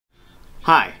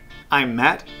Hi, I'm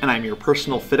Matt, and I'm your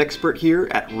personal fit expert here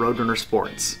at Roadrunner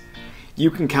Sports.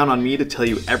 You can count on me to tell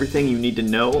you everything you need to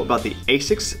know about the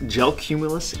ASICS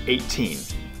GEL-Cumulus 18.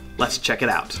 Let's check it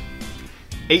out.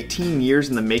 18 years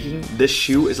in the making, this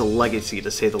shoe is a legacy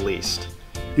to say the least.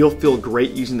 You'll feel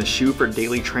great using the shoe for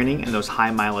daily training and those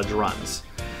high mileage runs.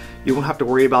 You won't have to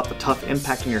worry about the tough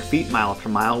impact on your feet mile after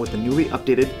mile with the newly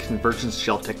updated convergence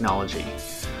gel technology.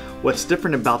 What's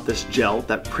different about this gel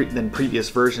than previous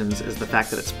versions is the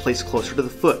fact that it's placed closer to the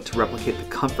foot to replicate the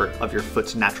comfort of your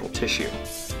foot's natural tissue.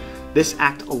 This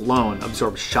act alone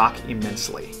absorbs shock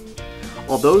immensely.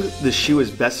 Although the shoe is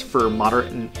best for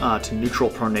moderate to neutral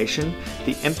pronation,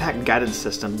 the impact guidance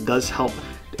system does help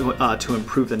to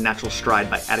improve the natural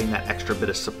stride by adding that extra bit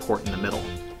of support in the middle.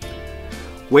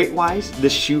 Weight-wise,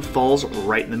 this shoe falls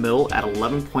right in the middle at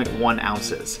 11.1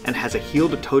 ounces and has a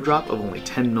heel-to-toe drop of only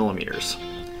 10 millimeters.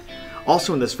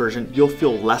 Also in this version, you'll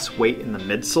feel less weight in the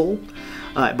midsole,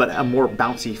 but a more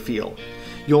bouncy feel.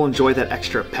 You'll enjoy that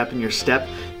extra pep in your step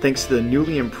thanks to the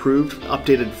newly improved,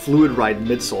 updated Fluid Ride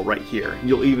midsole right here.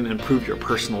 You'll even improve your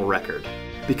personal record.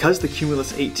 Because the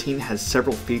Cumulus 18 has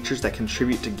several features that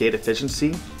contribute to gait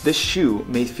efficiency, this shoe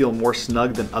may feel more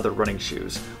snug than other running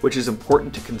shoes, which is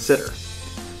important to consider.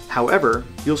 However,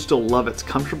 you'll still love its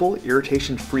comfortable,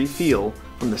 irritation-free feel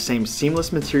from the same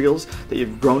seamless materials that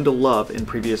you've grown to love in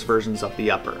previous versions of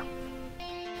the upper.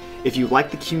 If you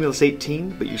like the Cumulus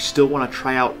 18, but you still want to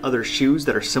try out other shoes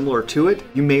that are similar to it,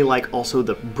 you may like also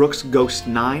the Brooks Ghost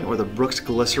 9 or the Brooks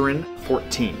Glycerin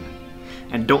 14.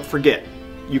 And don't forget,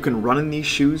 you can run in these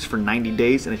shoes for 90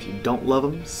 days, and if you don't love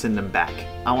them, send them back.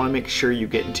 I want to make sure you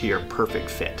get into your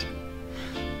perfect fit.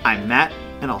 I'm Matt,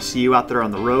 and I'll see you out there on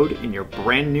the road in your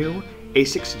brand new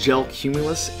ASICS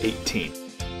GEL-Cumulus 18.